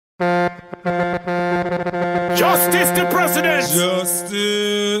Justice the president.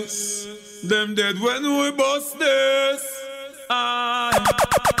 Justice. Them dead when we bust this. Papa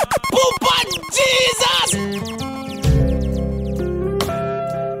Jesus.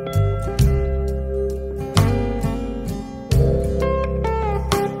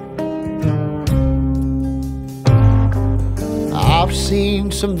 I've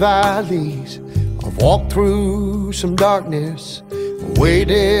seen some valleys, I've walked through some darkness,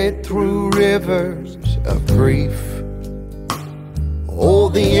 waded through rivers of grief. Oh,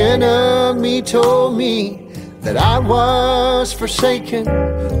 the enemy told me that I was forsaken,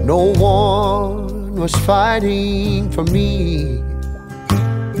 no one was fighting for me.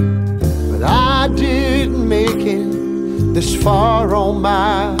 But I didn't make it this far on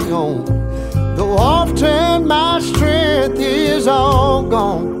my own, though often my strength is all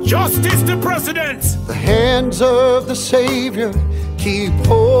gone. Justice the president. The hands of the Savior keep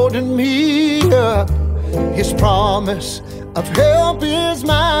holding me up. His promise of help is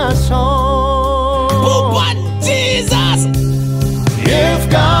my song. Papa Jesus. If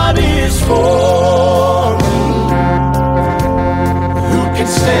God is for me, who can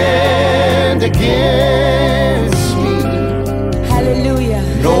stand against me? Hallelujah.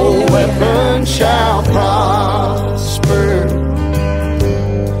 No Hallelujah. weapon shall prosper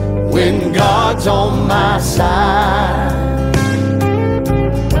when God's on my side.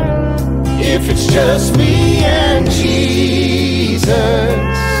 If it's just me and Jesus,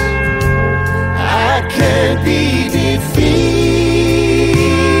 I can't be defeated.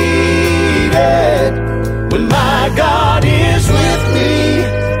 When my God is with me,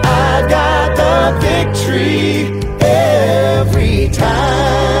 I got the victory every time.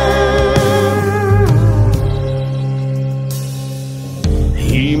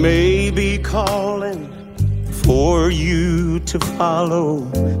 He may be calling for you to follow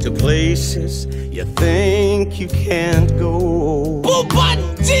to places you think you can't go. Papa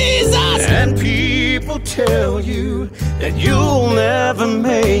Jesus. And people tell you that you'll never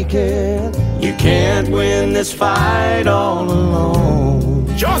make it. You can't win this fight all alone.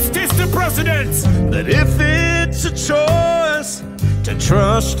 Justice the president. But if it's a choice to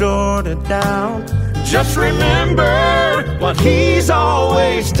trust or to doubt, just remember what he's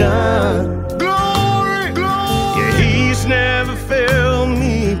always done. Glory, glory. Yeah, he's never failed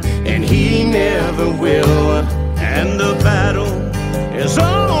me, and he never will. And the battle is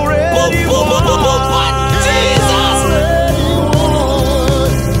already won. Jesus.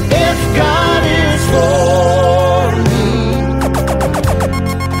 If God is for me,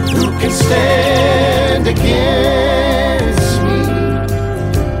 who can stand against me?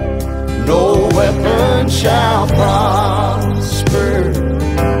 No weapon shall prosper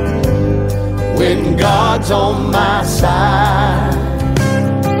when God's on my side.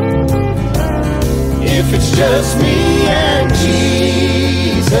 If it's just me and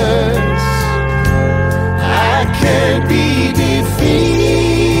Jesus, I can't be defeated.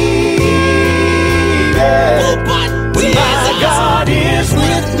 When my God is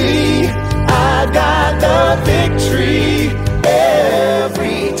with me, I got the victory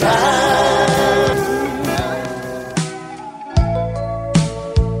every time.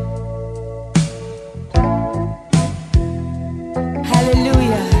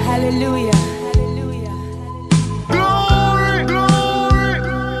 Hallelujah. Hallelujah. Glory, glory.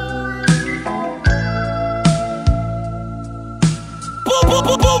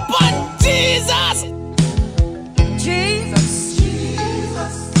 Papa Jesus. Jesus.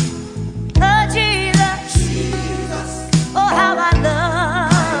 Oh, Jesus. Oh, how I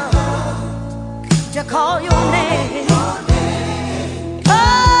love to call your name.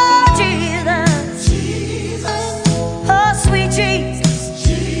 Oh, Jesus. Oh, sweet Jesus.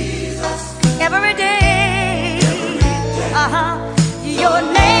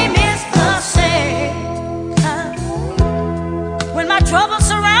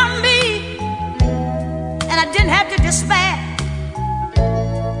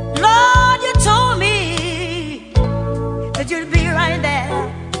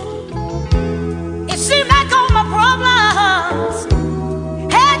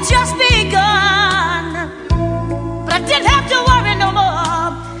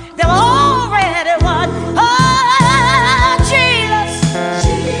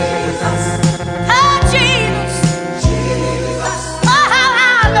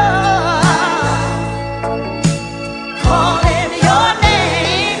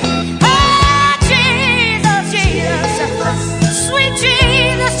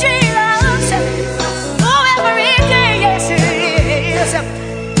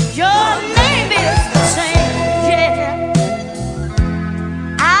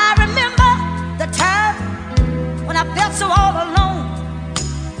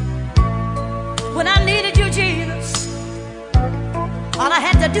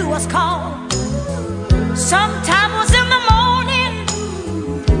 was called. Sometimes was in the morning,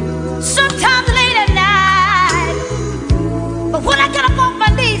 sometimes late at night. But when I get up on my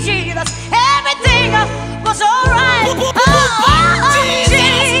knees, Jesus, everything was alright.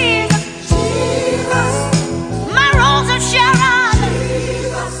 Jesus, my rose of Sharon,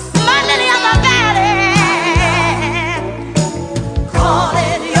 my lily of the valley,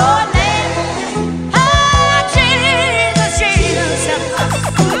 calling your name. Oh, Jesus, Jesus,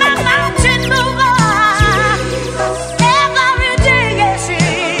 my mountain mover. Every day, yes,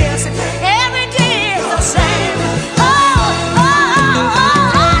 yes, every day is the same. Oh,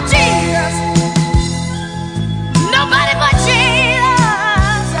 Jesus, nobody but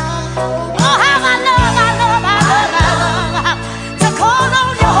Jesus. Oh, how I love to call on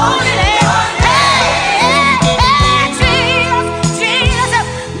your holy name. Hey, Jesus, Jesus,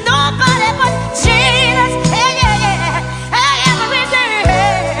 nobody but Jesus. Hey, yeah, yeah, every day,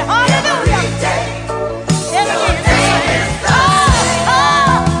 hallelujah. Every day,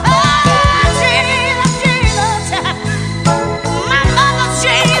 Jesus, Jesus, my mother,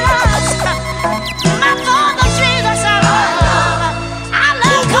 Jesus, my father, Jesus, I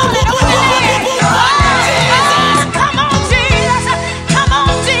love calling on your name. Come on, Jesus, come on, Jesus, come on,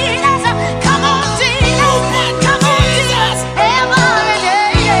 Jesus, come on, Jesus, every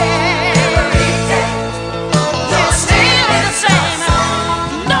day, you're still the same.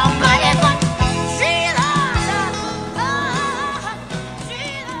 Nobody but Jesus.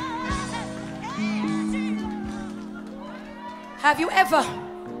 Have you ever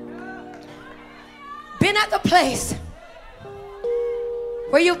been at the place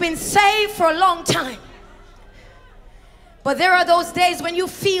where you've been saved for a long time, but there are those days when you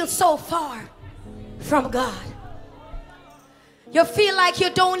feel so far from God? You feel like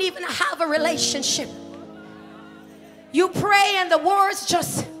you don't even have a relationship. You pray and the words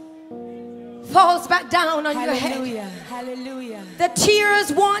just falls back down on your head. Hallelujah. The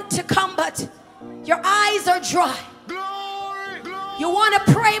tears want to come, but your eyes are dry. You want to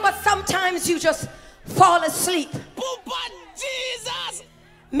pray, but sometimes you just fall asleep. Jesus.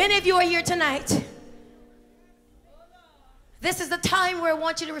 Many of you are here tonight. This is the time where I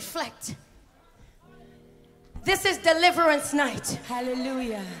want you to reflect. This is deliverance night.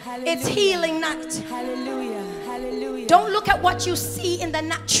 Hallelujah. It's healing night. Hallelujah. Don't look at what you see in the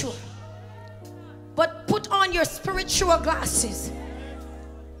natural, but put on your spiritual glasses.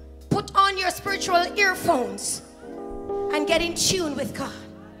 Put on your spiritual earphones and get in tune with God.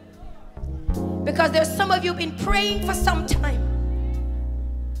 Because there's some of you been praying for some time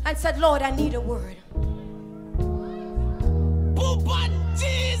and said, Lord, I need a word.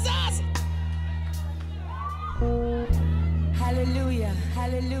 Jesus. Hallelujah.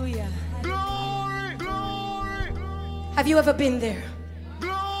 Glory. Have you ever been there?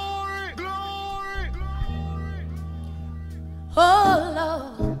 Glory.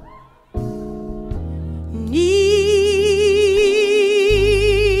 Oh Lord, nearer,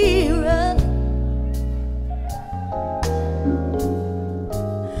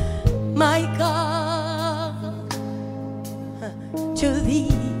 my God, to thee.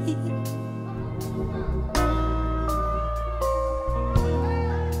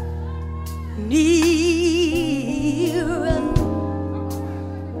 Nearer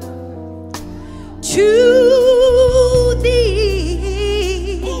to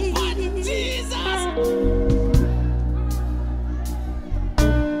thee. Jesus.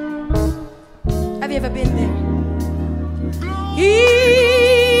 Have you ever been there?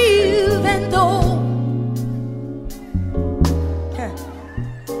 Even though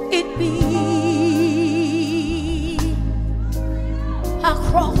it be a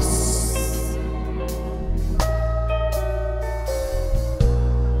cross,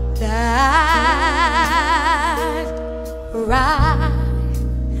 that right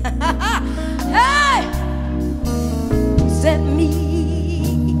hey, set me.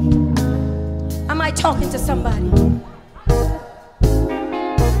 Am I talking to somebody?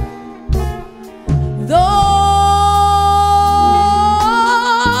 Though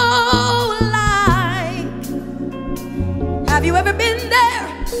like, have you ever been there?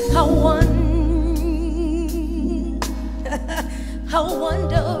 I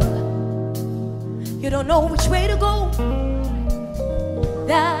wonder, you don't know which way to go.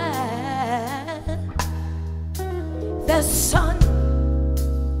 That the sun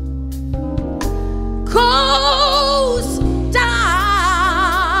goes down.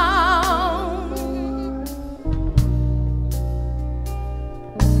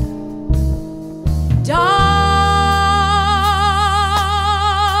 Darkness.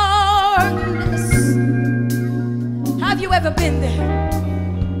 Have you ever been there?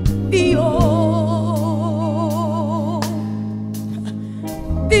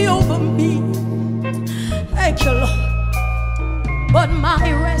 Thank you, Lord. But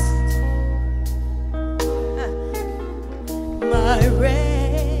my rest, my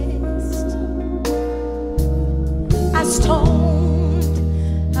rest, I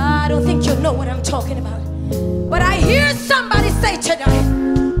stoned. I don't think you know what I'm talking about. But I hear somebody say tonight,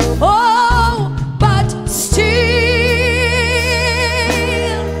 oh, but still,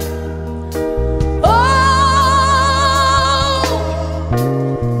 oh,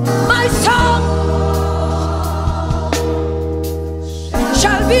 my song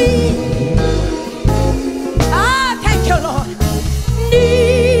shall be, thank you, Lord,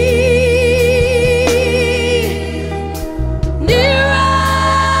 nearer,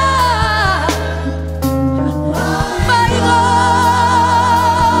 my God,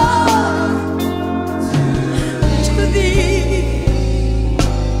 to thee.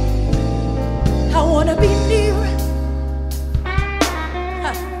 I want to be nearer,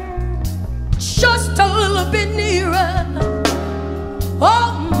 just a little bit nearer.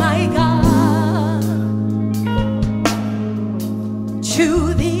 Oh my God,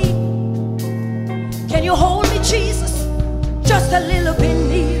 to thee. Can you hold me, Jesus? Just a little bit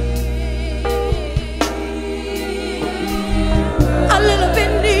near, a little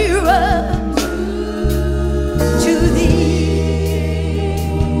bit nearer to thee.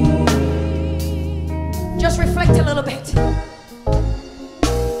 Just reflect a little bit.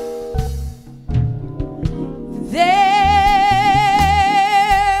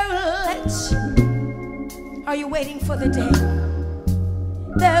 Are you waiting for the day?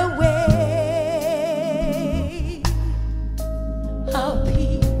 The way of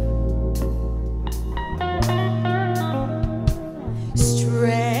peace, stretch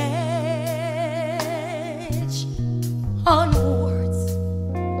onwards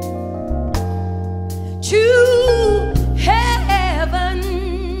to heaven.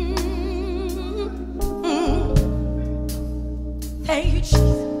 Thank you, Jesus.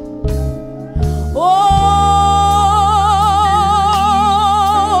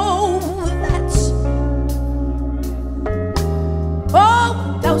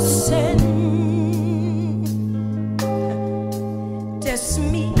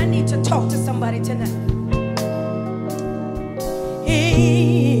 Talk to somebody tonight.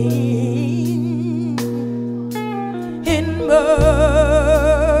 In mercy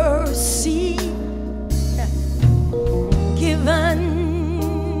given,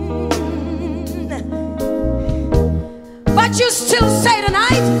 but you still say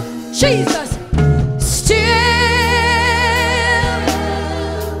tonight, Jesus,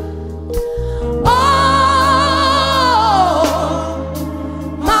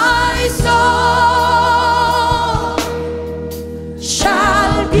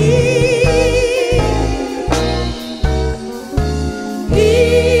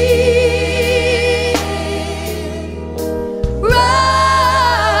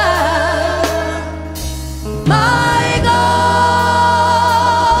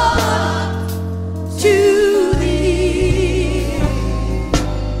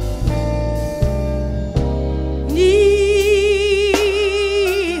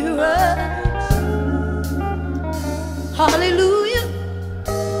 hallelujah,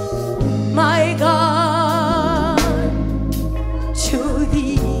 my God, to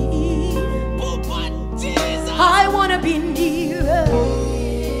thee. I want to be nearer,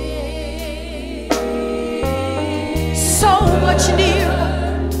 so much nearer.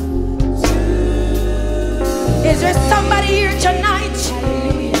 Is there somebody here tonight?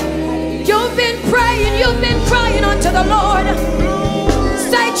 You've been praying, you've been crying unto the Lord.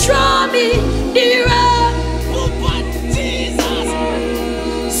 Say, draw me nearer.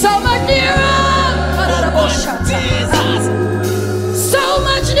 So much nearer, Jesus. So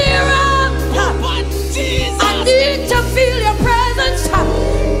much nearer. I need to feel your presence.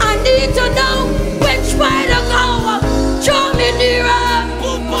 I need to know which way to go. Draw me nearer.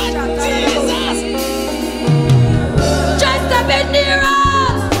 Jesus. Just a bit nearer.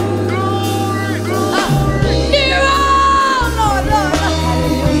 Nearer, Lord, Lord.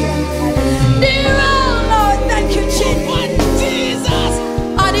 Nearer, Lord. Thank you, Jesus.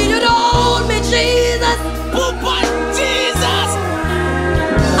 I need you to hold me, Jesus. Jesus.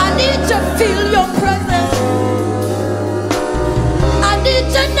 I need to feel your presence. I need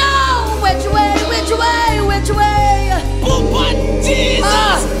to know which way, which way, which way.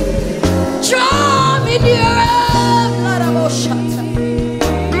 Jesus. Draw me nearer.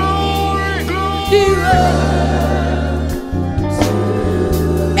 Nearer.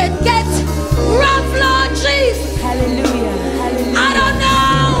 It gets rough, Lord Jesus. Hallelujah. Hallelujah. I don't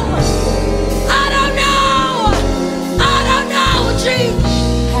know. I don't know. I don't know, Jesus.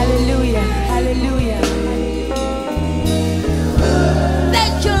 Hallelujah. Hallelujah.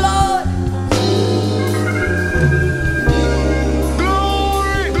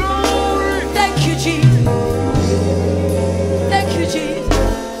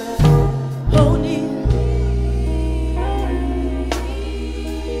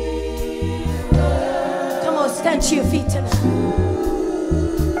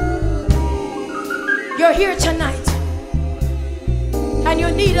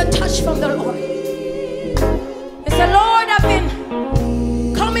 need a touch from the Lord. He said, Lord, I've been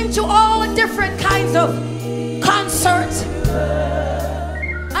coming to all different kinds of concerts,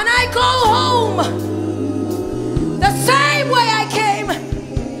 and I go home the same way I came.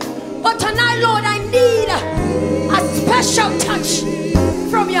 But tonight, Lord, I need a special touch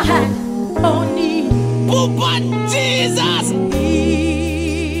from your hand. Oh, need. Papa Jesus.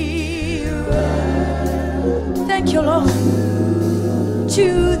 Thank you, Lord. To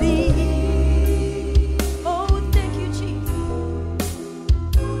thee. Oh, thank you, Jesus.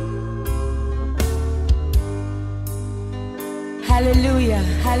 Hallelujah,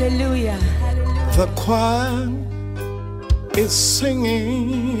 hallelujah, hallelujah. The choir is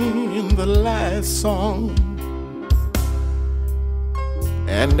singing the last song,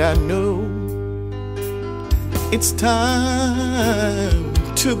 and I know it's time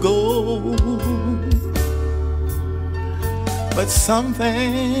to go, but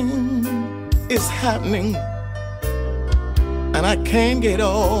something is happening, and I can't get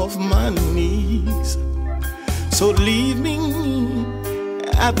off my knees. So leave me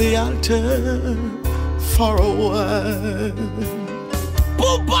at the altar for a while.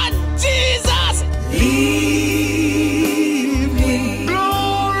 Papa Jesus. Leave me.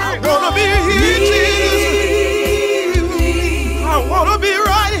 Glory. I wanna be here, Jesus. I wanna be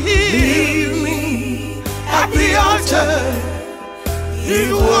right here. Leave me at the altar.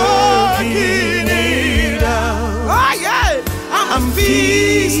 He's working it out. Oh yeah, I'm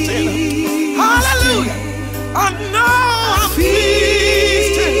feasting. Hallelujah. I know I'm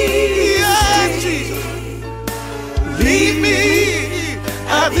feasting. Yeah, Jesus. Leave me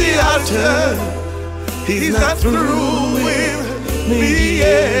at the altar. He's not through with me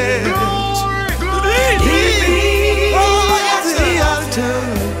yet. Leave me at the altar.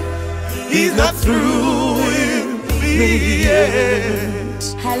 He's not through with me yet.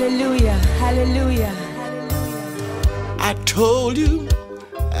 Hallelujah, hallelujah, hallelujah. I told you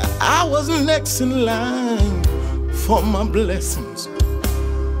I was next in line for my blessings,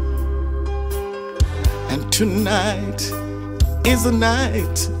 and tonight is the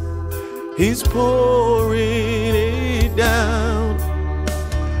night He's pouring it down.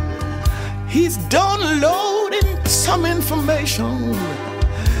 He's downloading some information.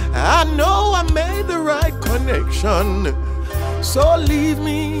 I know I made the right connection. So leave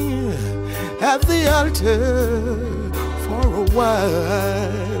me at the altar for a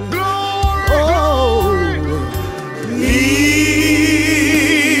while. Glory. Leave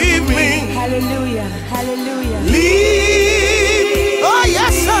me. Hallelujah, hallelujah. Leave. Oh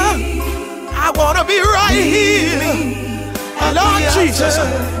yes, sir. I wanna be right here. Lord Jesus,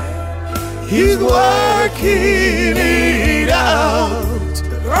 He's working it out.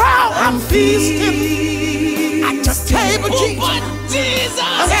 Oh, I'm feasting at the table, Jesus. Papa Jesus.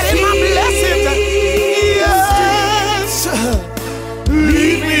 I'm getting my blessings. Yes.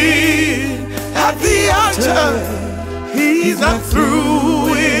 Leave me at the altar. He's not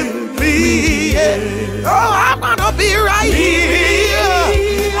through with me yet. Oh, I'm gonna be right here.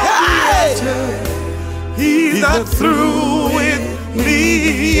 Hey. He's not through with me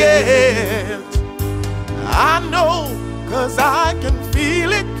yet. I know, 'cause I can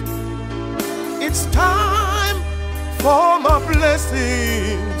feel it. It's time for my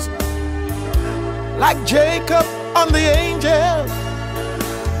blessings. Like Jacob on the angel,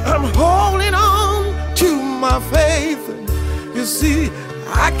 I'm holding on to my faith. You see,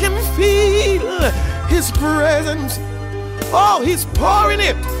 I can feel His presence. Oh, He's pouring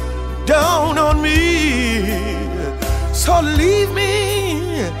it down on me. So leave me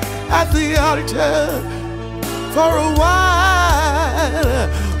at the altar for a while.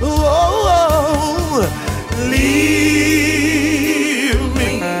 Oh, leave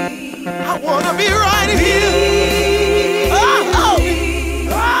me. I wanna be right here. Oh,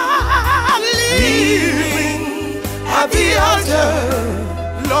 leave me at the altar.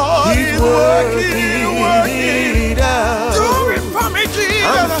 Lord, He's working it out. Do it for me, Jesus.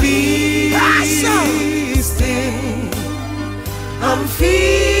 I'm feasting. I'm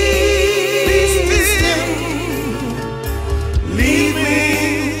feasting. Leave me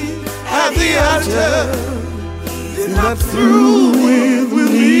at the altar. He's not through with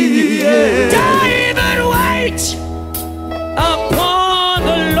me yet. David, wait upon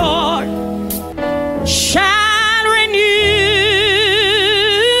the Lord. Shall renew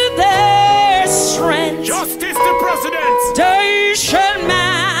their strength. Justice the President. They shall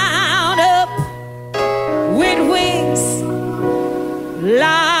mount up with wings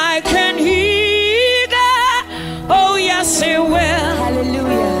like an eagle. Oh, yes, they will.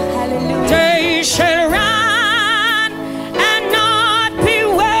 Hallelujah, hallelujah. They shall run and not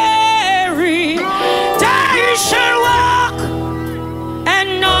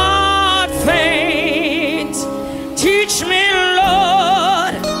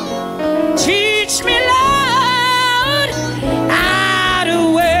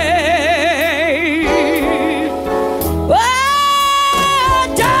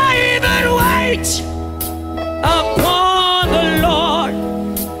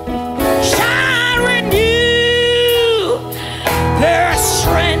their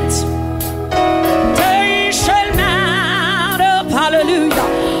strength. They shall mount up, hallelujah,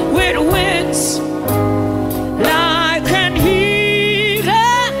 with wings like an eagle.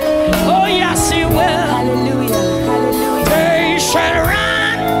 Oh, yes, He will. Hallelujah. Hallelujah. They shall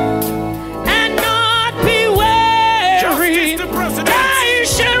run and not be weary. They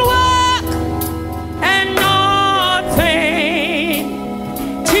shall walk and not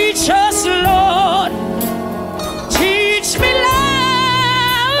faint. Teach us, Lord. Teach me,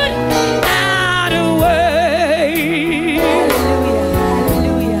 Lord, how to wait. Hallelujah.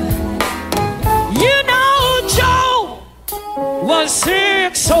 Hallelujah. You know, Job was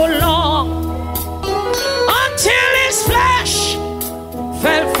sick so long until his flesh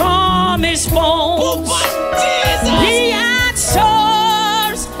fell from his bones. He had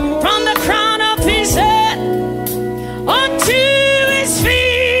sores from the crown of his head unto his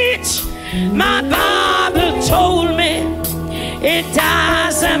feet. My Bible told me it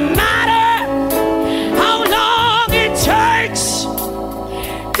doesn't matter how long it takes.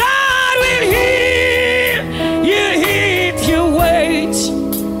 God will heal you if you wait.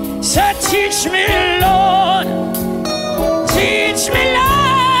 So teach me, Lord. Teach me,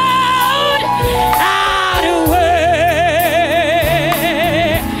 Lord, how to wait.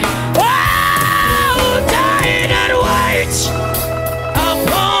 Oh, die and wait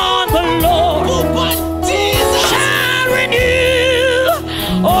upon the Lord. Shall renew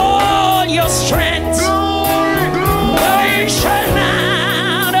all your strength. They shall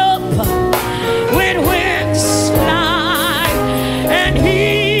mount up with wings like an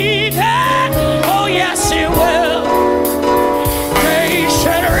eagle. Oh, yes, He will. They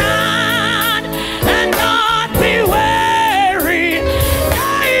shall run and not be weary.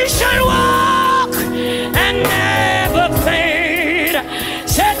 They shall walk and never faint.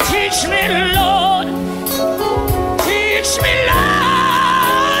 Say, teach me, Lord. Teach me,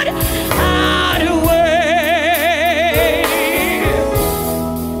 Lord, how to wait.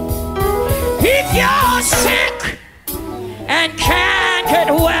 If you're sick and can't get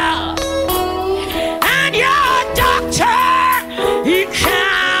well, and your doctor, he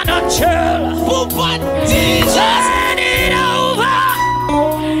cannot tell, turn it over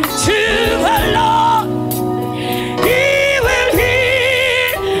to the Lord. He will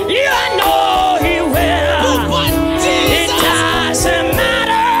heal you, I know He will. It doesn't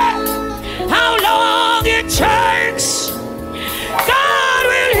matter how long it takes. God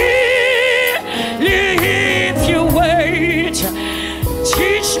will heal you if you wait.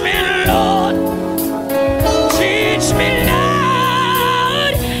 Teach me, Lord. Teach me,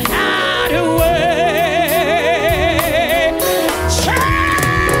 Lord, how to wait.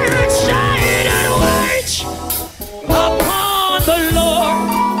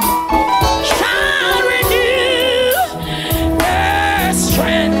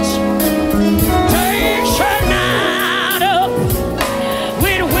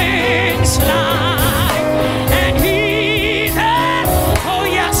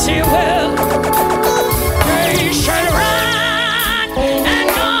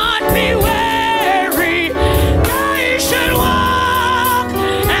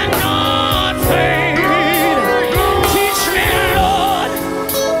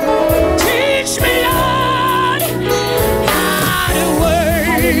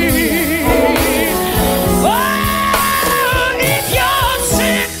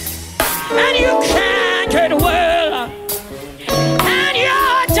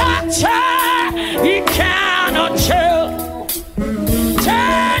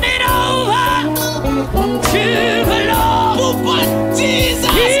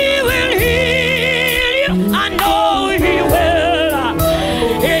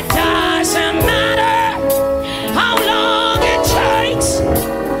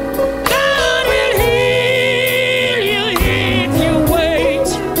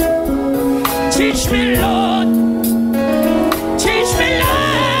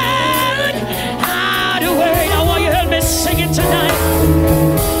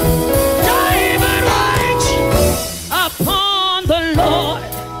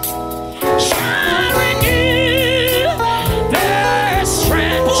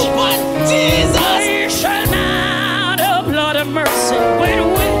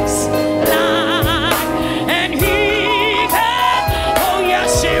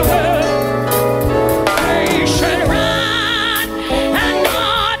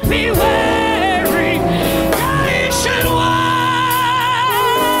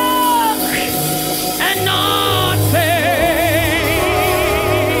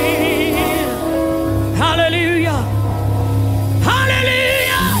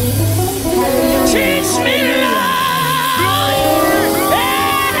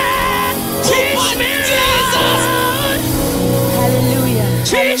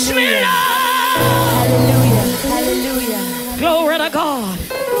 Teach me, Lord. Hallelujah. Hallelujah. Glory to God.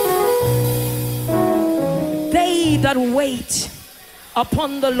 They that wait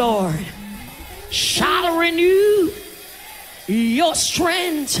upon the Lord shall renew your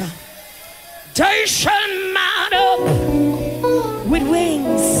strength. They shall mount up with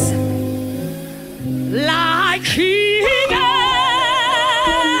wings like eagles.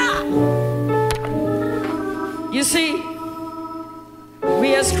 You see,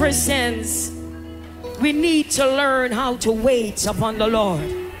 we as Christians, we need to learn how to wait upon the Lord.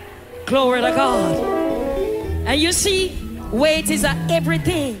 Glory to God. And you see, wait is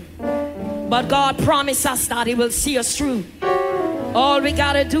everything. But God promised us that He will see us through. All we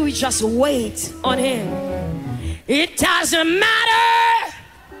gotta do is just wait on Him. It doesn't matter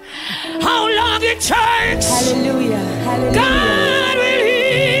how long it takes. Hallelujah. Hallelujah. God will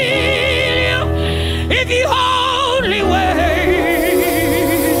heal you if you only wait.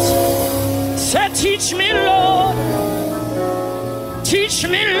 Say, teach me, Lord. Teach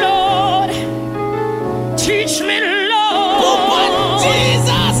me, Lord. Teach me, Lord.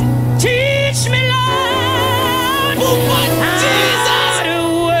 Jesus! Teach me, Lord. Jesus! How to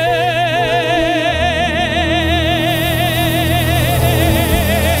wait.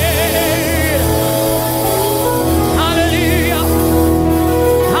 Hallelujah.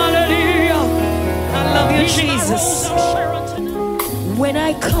 Hallelujah. I love you, Jesus. When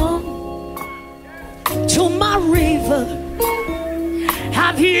I come to my river,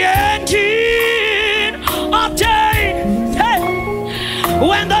 have the ending of day. Hey.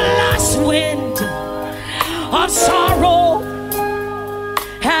 When the last wind of sorrow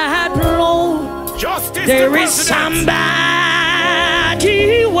had blown, Justice there the is president.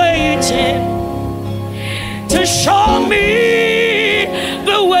 somebody waiting to show me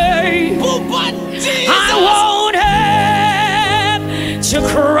the way. I won't have to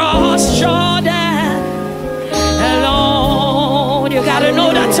cross Jordan alone. You gotta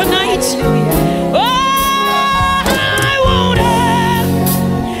know that tonight. Oh, I won't have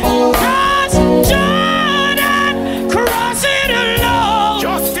cross Jordan, cross it alone.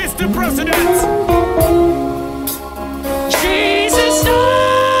 Justice the president. Jesus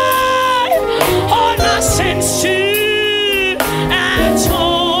died on my sins to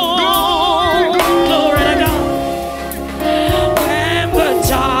atone. Glory to God. When the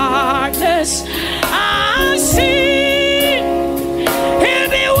darkness I see, He'll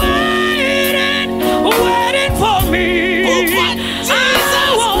be waiting, waiting for me. I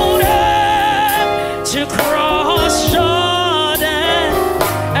won't have to cross Jordan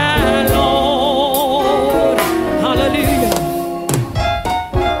alone. Hallelujah.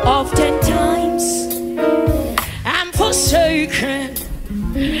 Oftentimes I'm forsaken,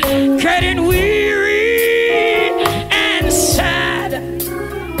 getting weary and sad.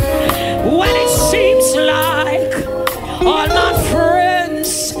 When it seems like all my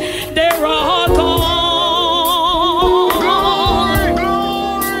friends, they're all gone.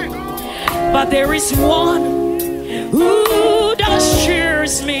 But there is one who does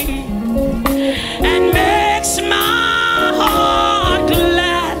cheers me and makes my heart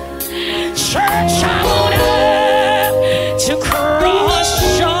glad. Church, I won't have to cross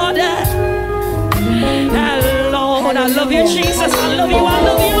Jordan alone. I love you, Jesus. I love you. I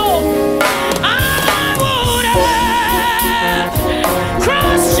love you. I won't have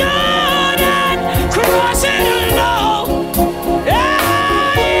cross Jordan, cross it alone.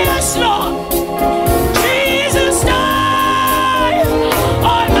 Yes, Lord. Jesus died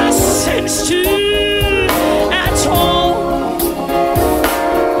on my sins to atone.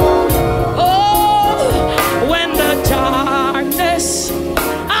 Oh, when the darkness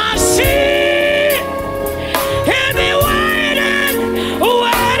I see, He'll be waiting,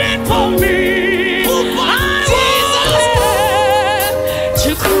 waiting for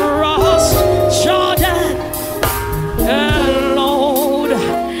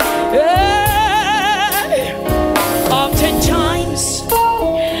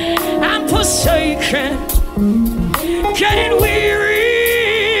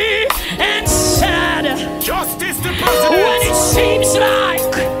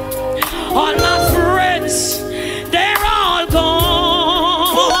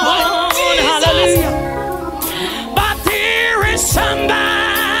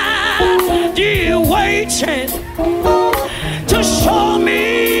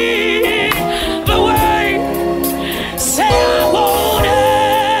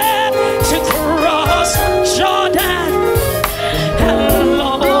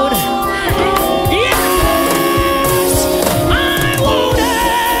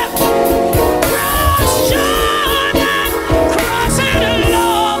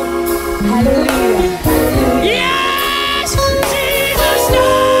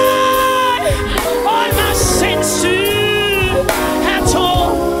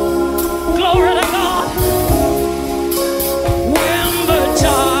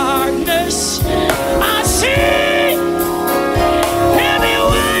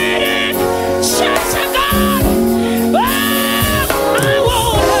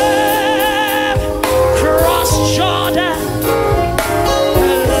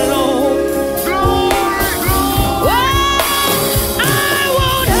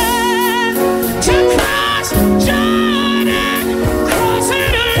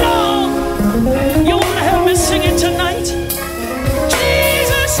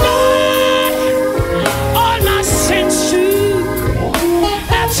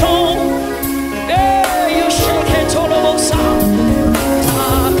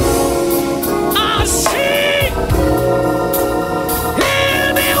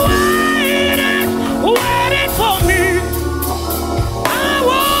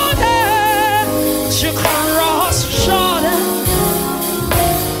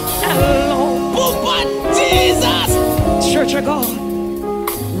to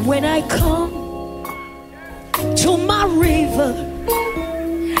God. When I come to my river,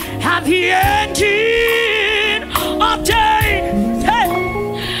 have the ending of day. Hey.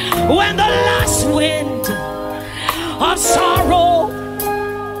 When the last wind of sorrow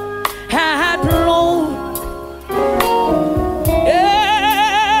had blown,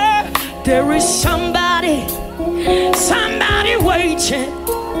 yeah, there is somebody waiting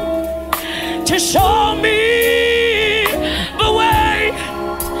to show me the way.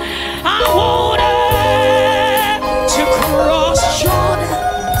 I wanted to cross Jordan.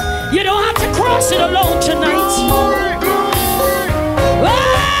 You don't have to cross it alone tonight.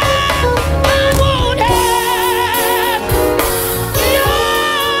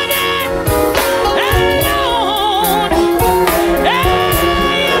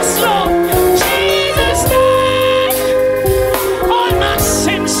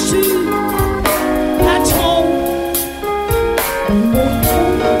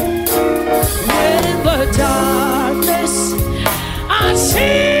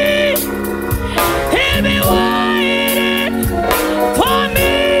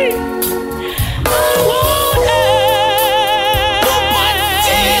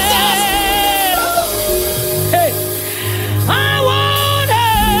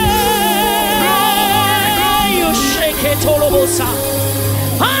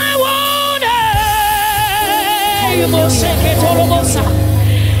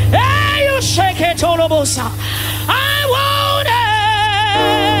 I want it.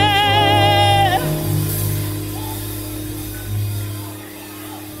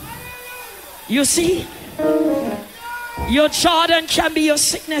 You see, your Jordan can be your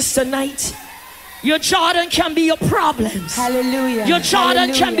sickness tonight. Your Jordan can be your problems. Hallelujah. Your Jordan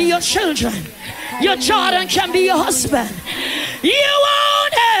Hallelujah. can be your children. Hallelujah. Your Jordan can be your husband. You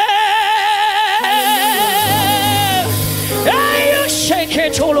want it. Hey, you shake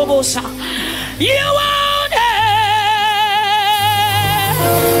it, Tolobosa. You want it.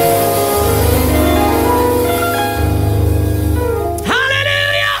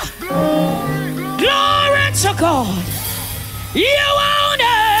 Hallelujah. Glory to God. You want it.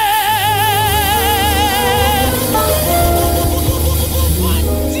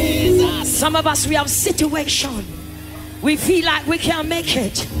 Some of us, we have situation. We feel like we can't make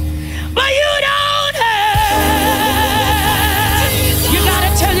it. But you don't have. You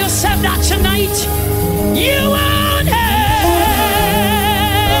gotta tell yourself that tonight. You won't have.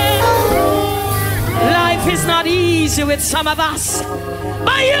 Life is not easy with some of us.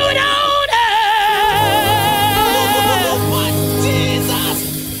 But you don't have.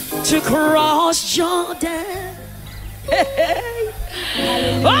 Jesus. To cross Jordan.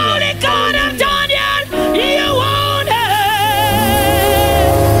 Only God have done it. You won't have.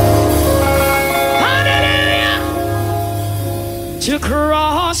 To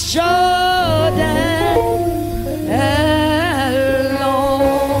cross Jordan alone.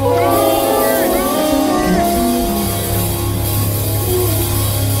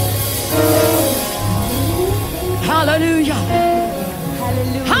 Hallelujah.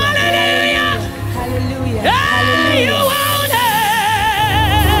 Hallelujah. Hallelujah. Hallelujah. Hey, Hallelujah. you won't have.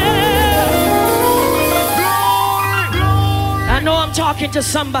 I know I'm talking to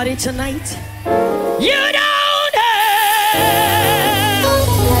somebody tonight. You don't have.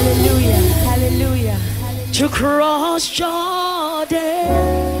 Hallelujah. Hallelujah. To cross Jordan,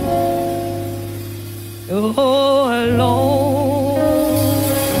 oh alone.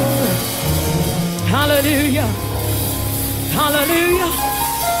 Hallelujah. Hallelujah.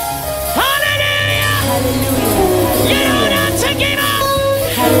 Hallelujah. Hallelujah. You don't have to give up.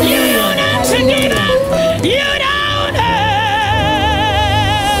 You don't have to give up. You don't have.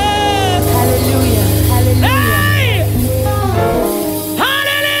 Hallelujah. Hallelujah. Hey!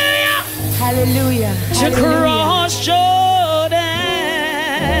 Hallelujah. Hallelujah. To cross Jordan.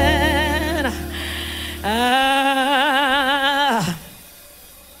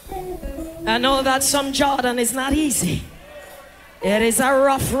 I know that some Jordan is not easy. It is a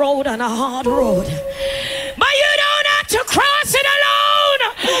rough road and a hard road. But you don't have to cross it alone.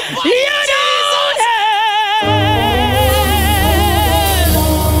 You don't have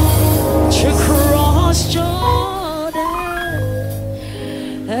to cross Jordan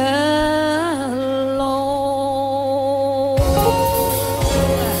alone.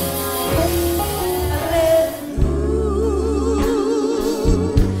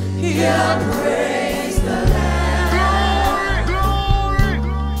 Yeah, praise the Lamb.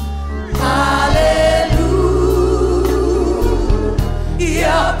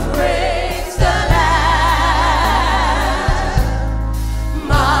 Hallelujah, praise the Lamb.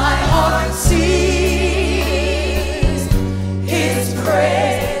 My heart sings,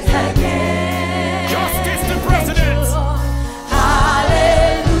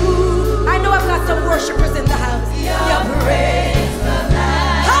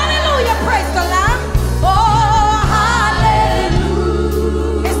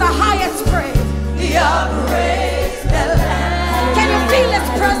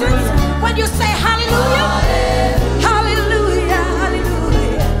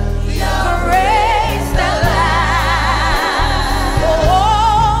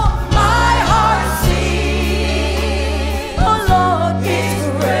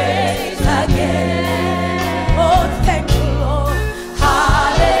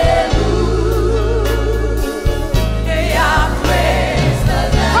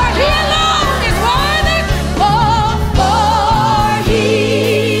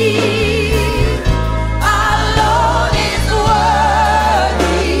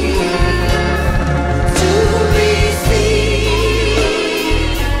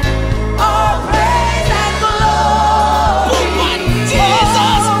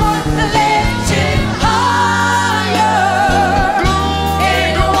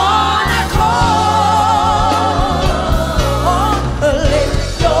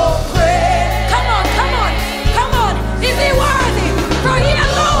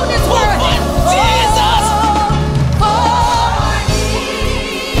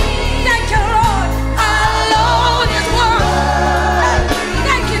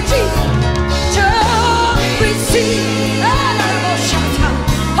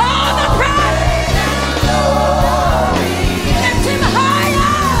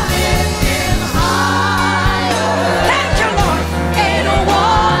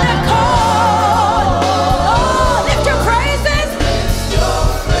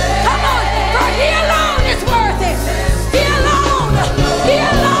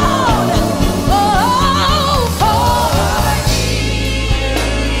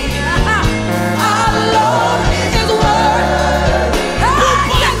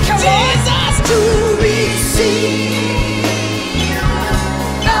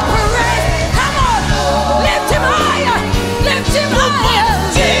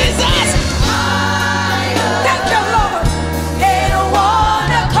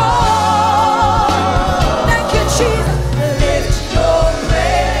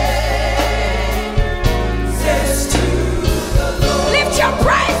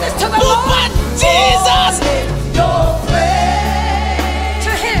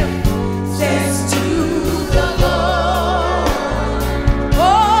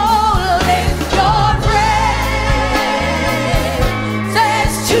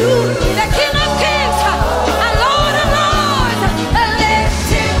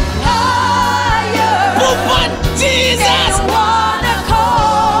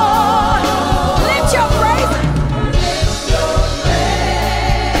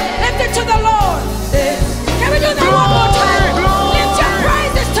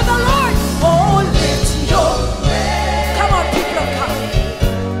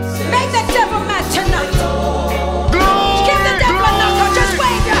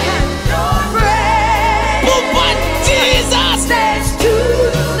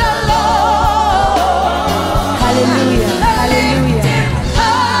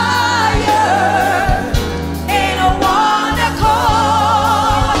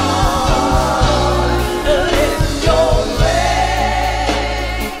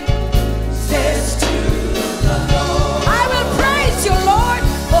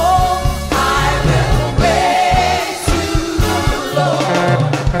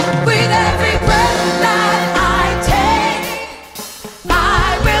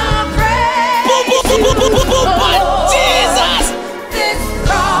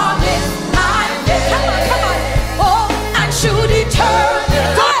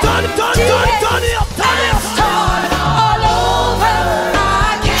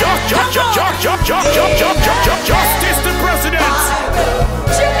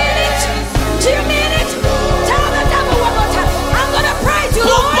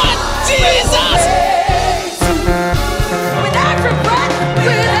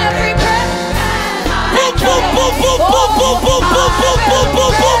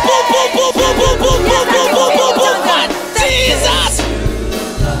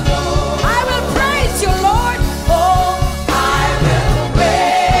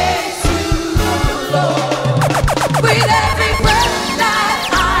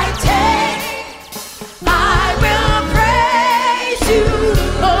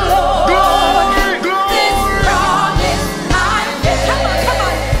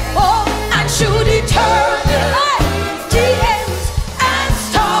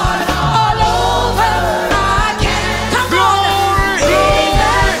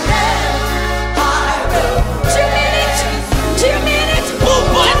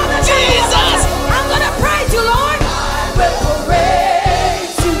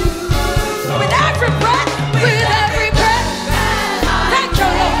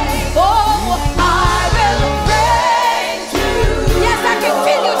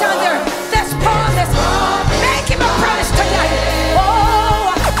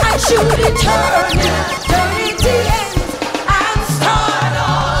 eternity ends and start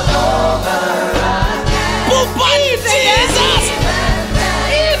all over again.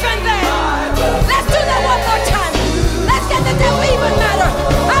 Even then, let's do that one more time. Let's get the devil even madder.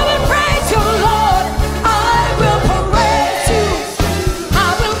 I will praise you, Lord. I will praise you. I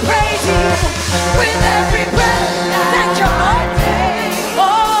will praise you with every breath that you're on.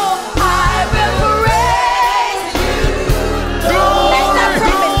 Oh, I will praise you. There's that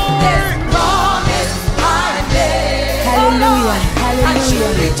promise. This promise I made. Hallelujah.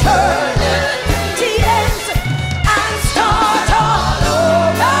 Until Hallelujah. eternity ends and start all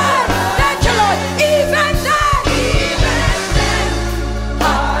over. Thank you, Lord. Even then, I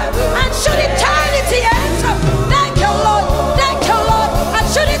will. And should eternity end, thank you, Lord. Thank you, Lord. And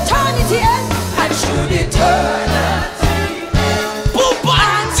should eternity end, and should eternity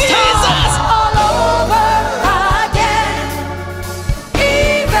and start all over again.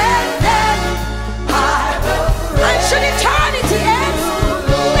 Even then, I will. And should eternity end,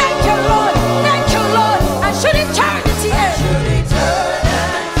 thank you, Lord. Thank you, Lord. And should eternity end,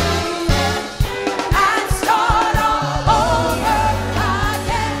 and start all over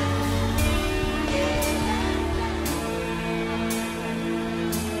again.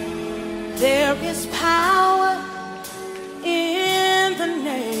 There is power in the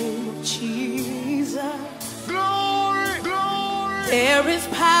name of Jesus. Glory, glory. There is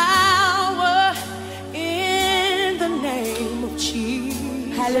power in the name of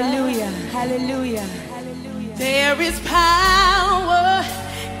Jesus. Hallelujah. Hallelujah. Hallelujah. There is power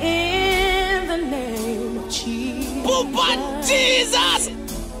in the name of Jesus.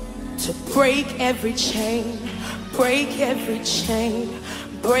 To break every chain, break every chain,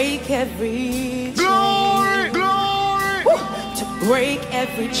 break every chain. Glory, glory. Woo! To break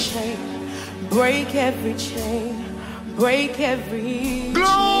every chain, break every chain, break every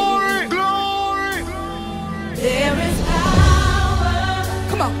Glory, glory. There is power.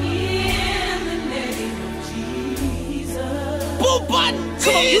 Come on. In the name of Jesus.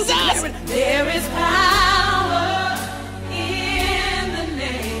 Jesus. There is power in the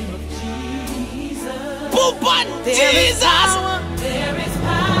name of Jesus. There is power. There is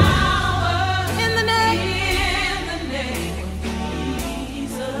power in the name of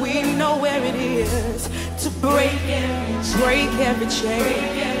Jesus. We know where it is to break every chain, break every chain.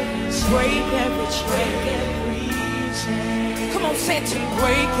 Come on, say it to me.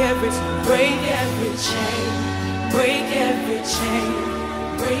 Break every chain, break every chain,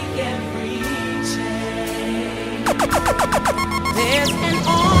 break every chain. There's an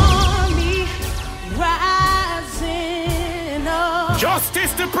army rising up.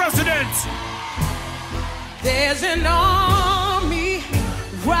 Justice the President! There's an army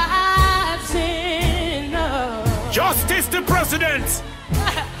rising up. Justice the President!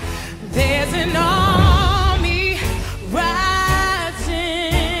 There's an army rising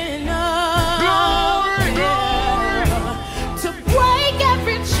up. Glory, glory. To break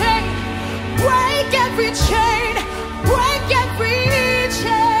every chain, break every chain, break every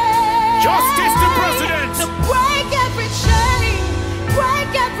chain. Justice the President! To break every chain,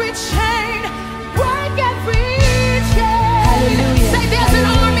 break every chain, break every chain. Hallelujah. Say there's an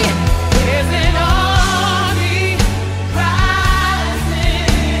army. There's an army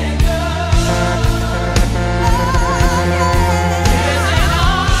rising up.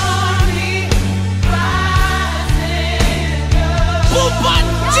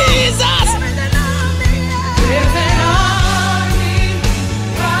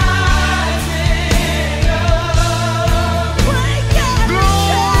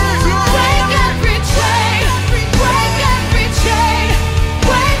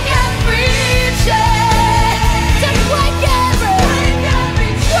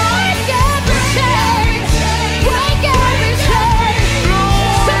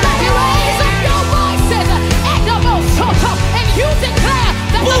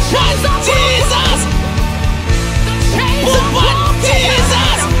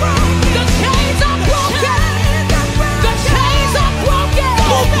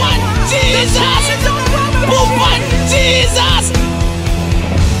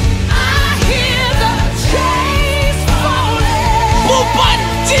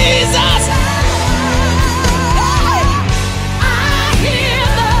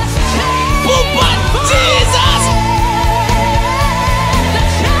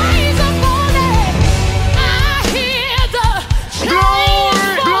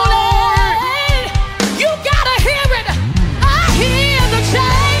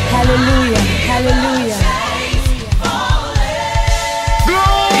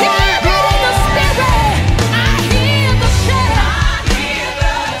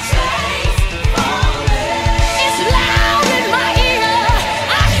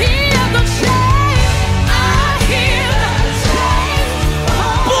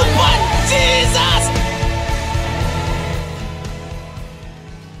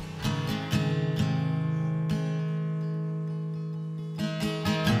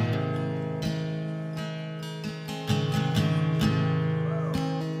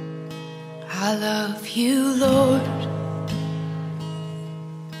 I love you, Lord.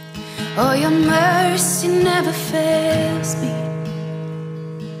 Oh, your mercy never fails me.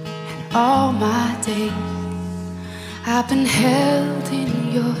 And all my days I've been held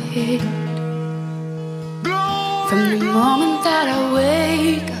in your hand. From the moment that I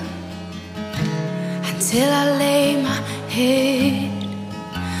wake up until I lay my head,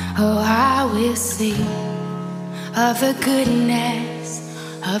 oh, I will sing of the goodness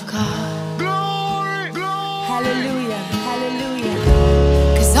of God. Glory, glory. Hallelujah, hallelujah.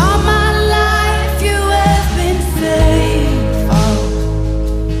 'Cause all my life you have been faithful,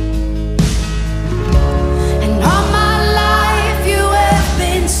 and all my life you have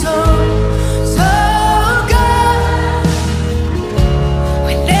been so, so good.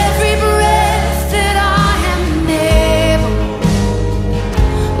 With every breath that I am able,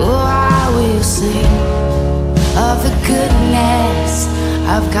 oh, I will sing of the goodness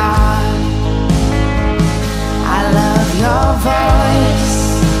of God. I love your voice.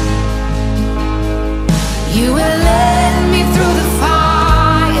 You will lead me through the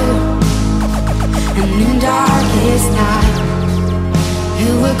fire, and in darkest night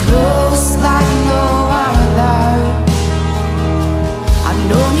you were close like no other. I've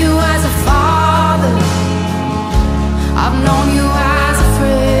known you as a father, I've known you as a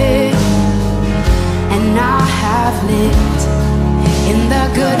friend, and I have lived in the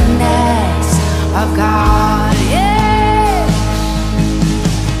goodness of God. Yeah.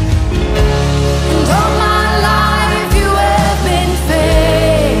 And all my life you have been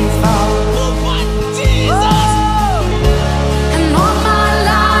faithful. Oh, and all my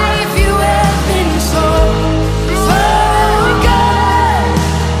life you have been so, so good.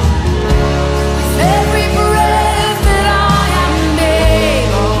 With every breath that I am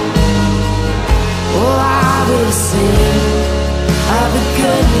able, oh, I will sing of the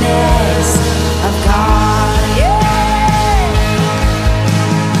goodness of God. Yeah.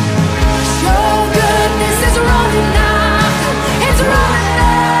 Your goodness is running after, it's running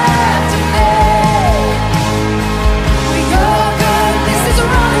after me. Your goodness is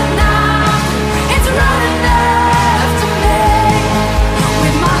running after, it's running after me.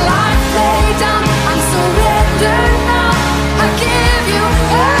 With my life laid down, I'm surrendered now. I give you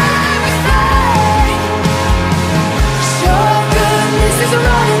everything. Your goodness is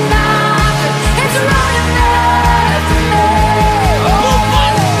running after, it's running after me. Oh,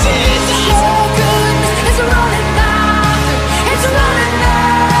 Jesus. Your goodness is running after, it's running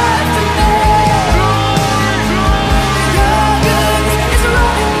after me. Your goodness is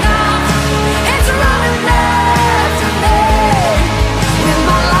running after, it's running after me. With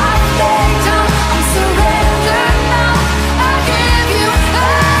my life laid down, I'm surrendered now. I give you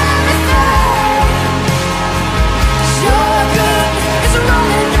everything. Your goodness is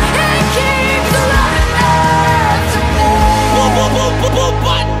running, it keeps running after me.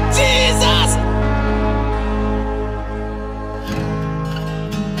 Jesus!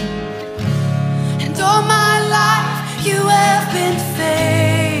 And all my life you have been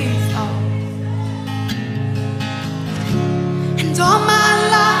faithful, and all my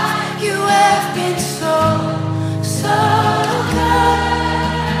life you have been so, so good.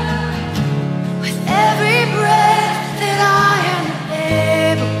 With every breath that I am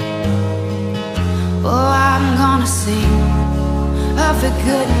able, oh, I'm gonna sing of the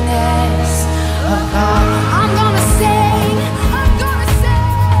goodness of God. I'm gonna sing, I'm gonna sing.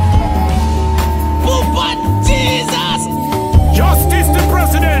 Jesus! Justice the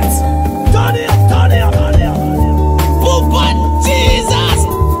president. Turn it up, turn it up, turn it up. Jesus!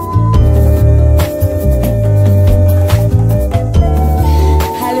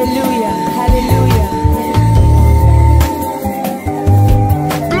 Hallelujah, hallelujah.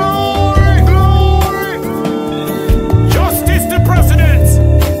 Glory, glory. Justice the president.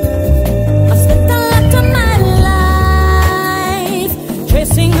 I spent a lot of my life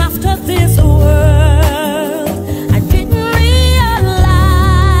chasing after this world. I didn't realize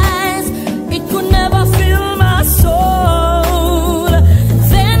it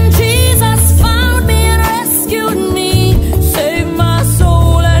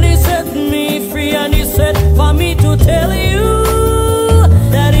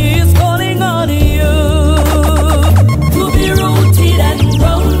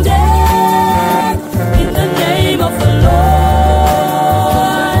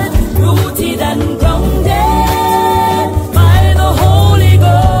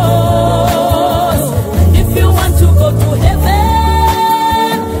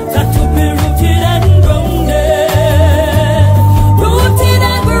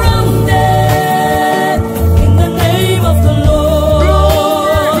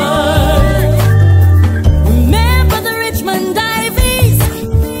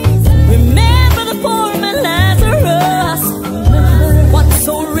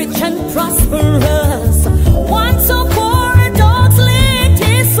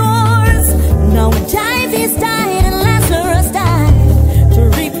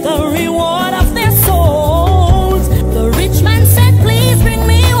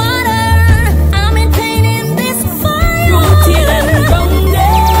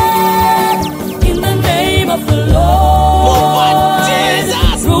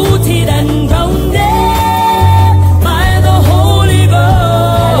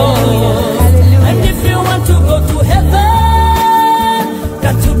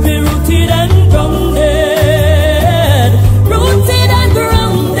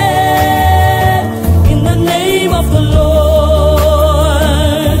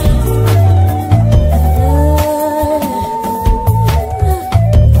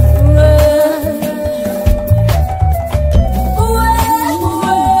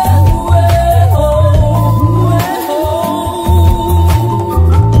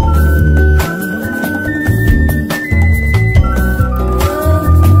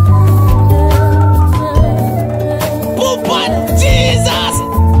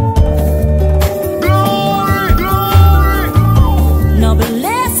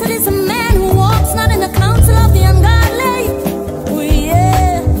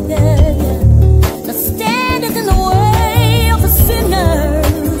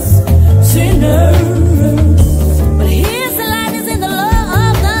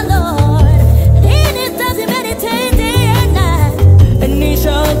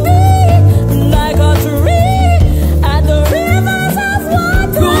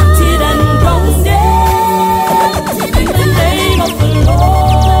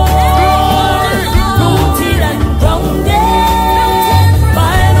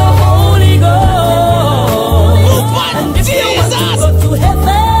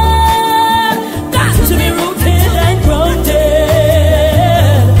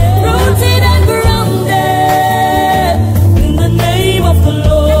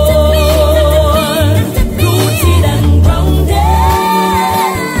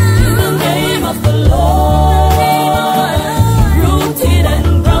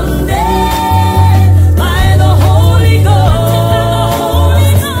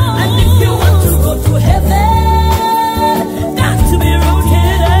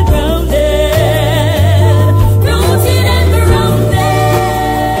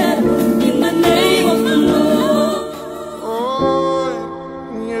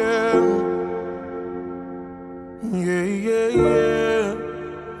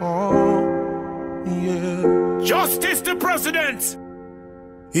Justice to president.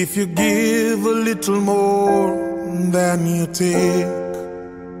 If you give a little more than you take,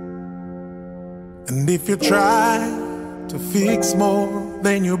 and if you try to fix more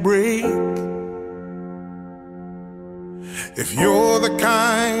than you break, if you're the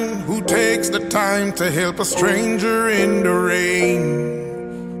kind who takes the time to help a stranger in the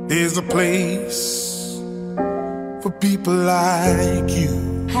rain, there's a place for people like you.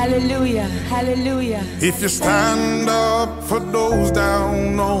 Hallelujah, hallelujah. If you stand up for those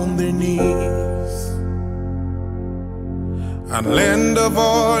down on their knees and lend a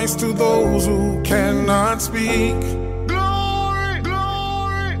voice to those who cannot speak, glory,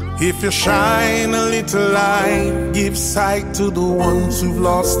 glory. If you shine a little light, give sight to the ones who've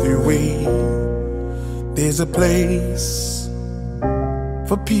lost their way, there's a place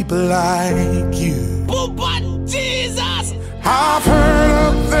for people like you. But Jesus! I've heard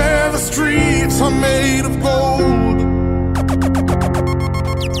up there the streets are made of gold,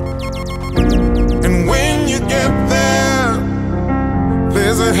 and when you get there,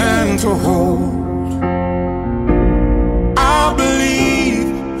 there's a hand to hold. I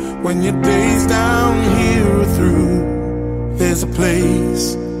believe when your days down here are through, there's a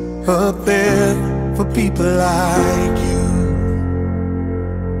place up there for people like you.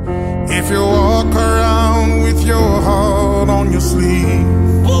 If you walk around with your heart on your sleeve,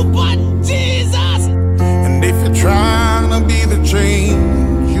 But Jesus! and if you're trying to be the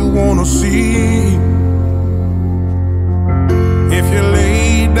change you wanna see, if you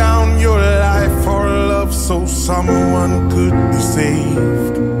lay down your life for love so someone could be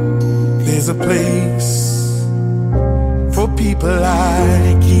saved, there's a place for people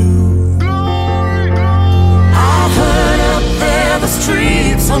like you. I've heard up there the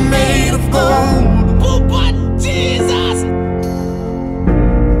streets are made of gold, But Jesus!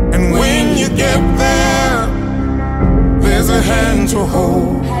 and when you get there, there's a hand to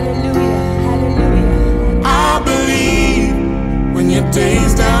hold. Hallelujah, hallelujah. I believe when your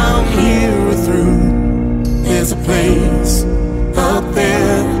days down here are through, there's a place up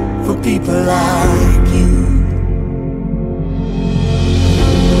there for people like you.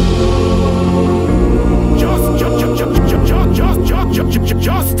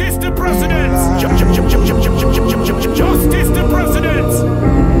 Justice to president. Justice to president.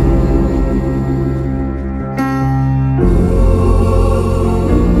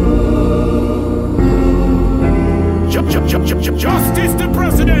 Justice to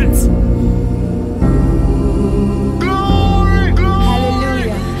president. Glory, glory.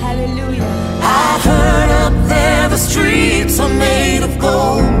 Hallelujah, hallelujah. I've heard up there the streets are made of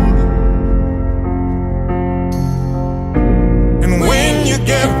gold, and when you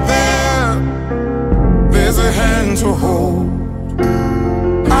get there, there's a hand to hold.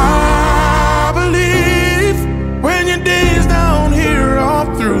 I believe when your days down here are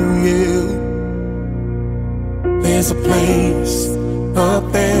through, yeah, there's a place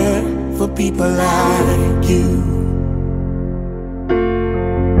up there for people like you.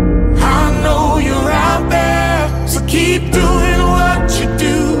 I know you're out there, so keep doing what you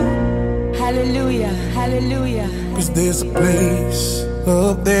do, Hallelujah, hallelujah. 'cause there's a place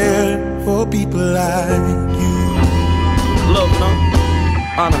up there for people like you. Love, no?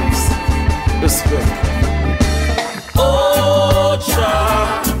 Honors. Respect. Oh,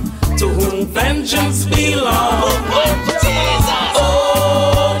 child, to whom vengeance belongs. Jesus!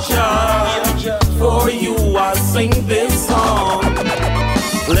 Oh, child, for you I sing this song.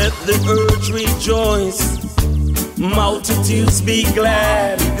 Let the earth rejoice, multitudes be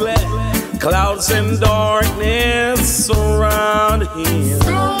glad. Clouds and darkness surround him.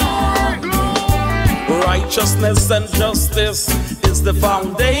 Righteousness and justice is the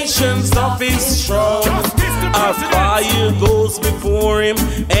foundations of his throne. A fire goes before him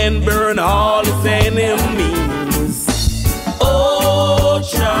and burn all his enemies. Oh,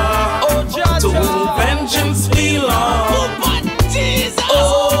 Jah, to whom vengeance belongs.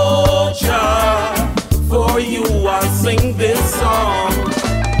 Oh, Jah, for you I sing this song.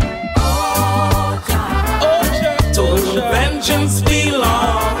 To whom vengeance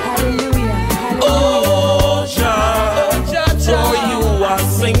belongs. Oh, Jah, for you I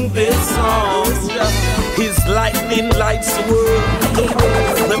sing this song. His lightning lights the world.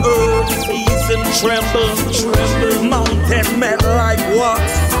 The earth sees and trembles. Mountain men like what?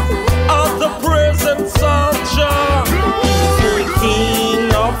 Of the presence of Jah. He's the King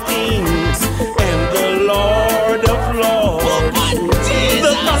of kings and the Lord of lords.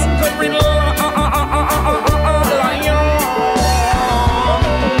 The conquering lion.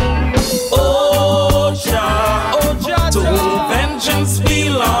 Oh, Jah, to whom vengeance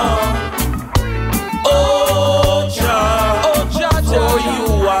belongs. Oh,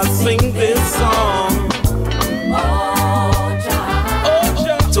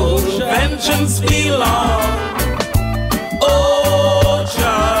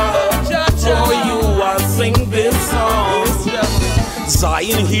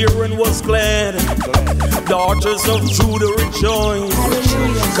 in hearing was glad. Daughters of Judah rejoice.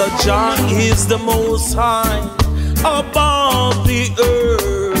 Cause Jah is the most high above the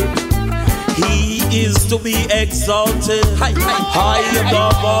earth. He is to be exalted high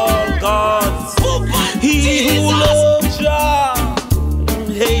above all gods. He who loves Jah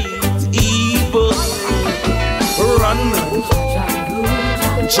hates evil. Run.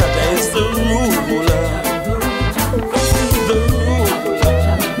 Jah is the ruler.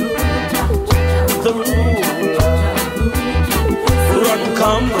 The ruler. Run,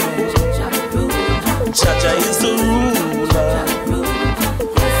 come. Jah is the ruler.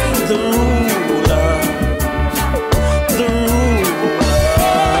 The ruler. The ruler.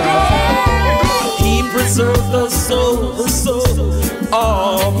 He preserves the soul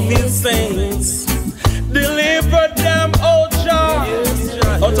of his saints. Deliver them, oh Jah,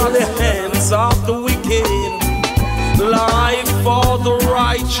 out of the hands of the wicked. Life for the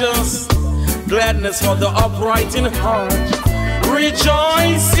righteous, gladness for the upright in heart.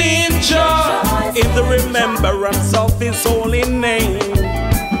 Rejoice in Jah, in the remembrance of his holy name.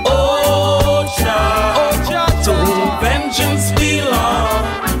 Oh Jah, to whom vengeance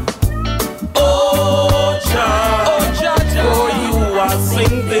belongs. Oh Jah, for you I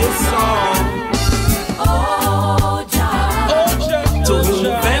sing this song. Oh Jah, to whom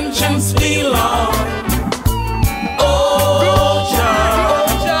vengeance belongs. Oh Jah,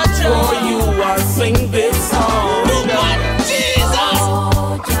 for you I sing this song.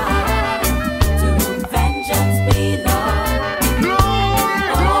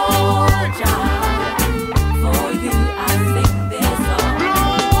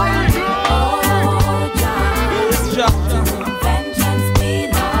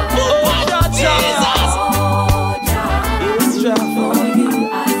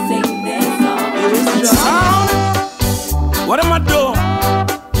 What am I doing?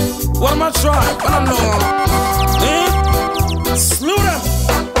 What am I trying? What I'm doing? Slew them.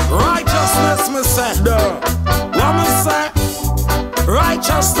 Righteousness, me say. What me say?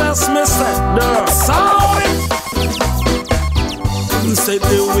 Righteousness, me say. Sorry. You say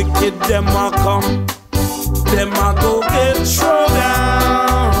the wicked, them a come. Them a go get thrown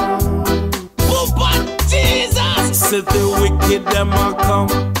down. Oh, but Jesus. Say the wicked, them a come.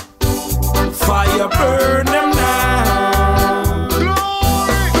 Fire burn them down.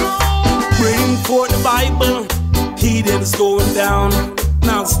 Bring forth the Bible, heathens going down.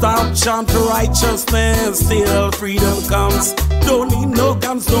 Now stop chanting righteousness till freedom comes. Don't need no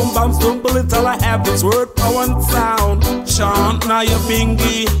guns, no bombs, don't bullet till I have this word, power and sound. Chant now your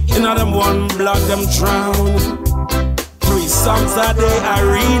bingy, in them one block them drown. 3 songs a day I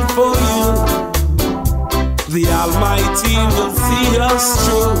read for you. The Almighty will see us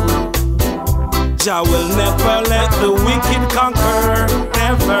through. Jah will never let the wicked conquer.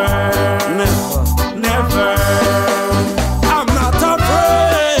 Never, never, never. I'm not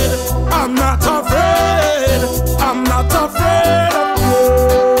afraid. I'm not afraid. I'm not afraid of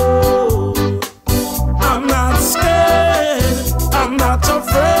you. I'm not scared. I'm not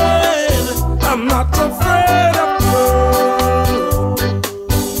afraid. I'm not afraid of you.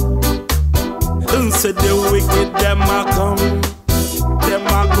 And said the wicked them a come. Them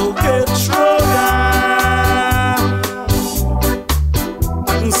a go get thrown down.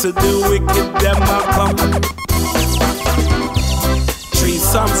 So the wicked them a come. 3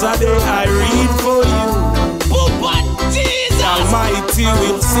 songs a day I read for you. Oh, but Jesus! Almighty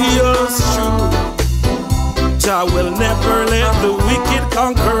will see us through. Jah will never let the wicked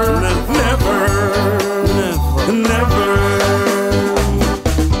conquer. Never, never, never.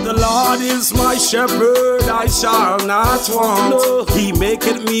 The Lord is my shepherd, I shall not want. He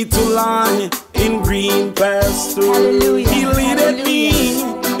maketh me to lie in green pastures. He leadeth me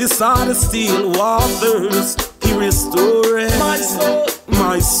beside the still waters. He restored my soul,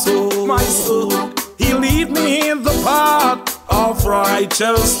 my soul, my soul. He lead me in the path of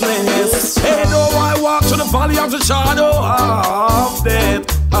righteousness. Hey, though I walk through the valley of the shadow of death,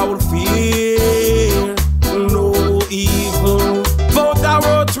 I will fear no evil. For thou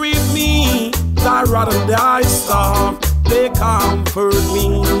art with me, thy rod and thy staff, they comfort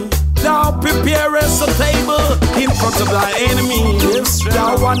me. Thou preparest a table in front of thy enemies.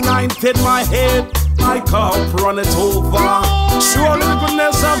 Thou anointed my head, my cup runneth over. Surely the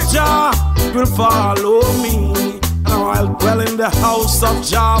goodness of Jah will follow me, and I'll dwell in the house of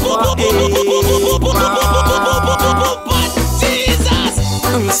Jah forever.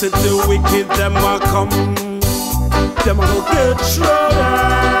 And said the wicked them a come, them a go get thrown.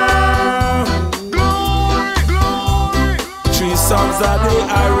 3 songs a day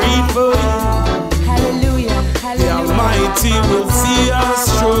I read for you. Hallelujah, The hallelujah. Almighty will see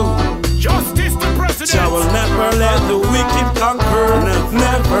us through. Justice to President. I will never let the wicked conquer.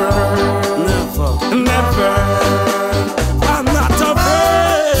 Never, never, never. I'm not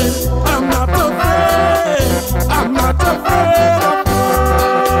afraid. I'm not afraid. I'm not afraid of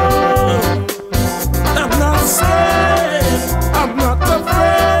God. I'm not scared. I'm not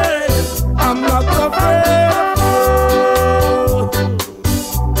afraid. I'm not afraid of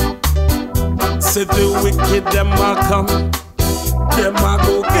God. Say the wicked them are come. Them a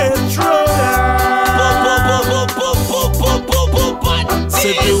go get through.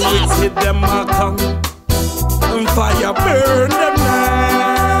 Say the wicked them a come, and fire burn them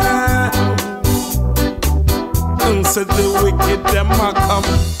now. And say the wicked them a come,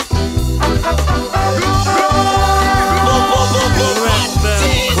 let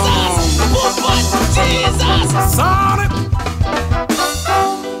them come. Jesus.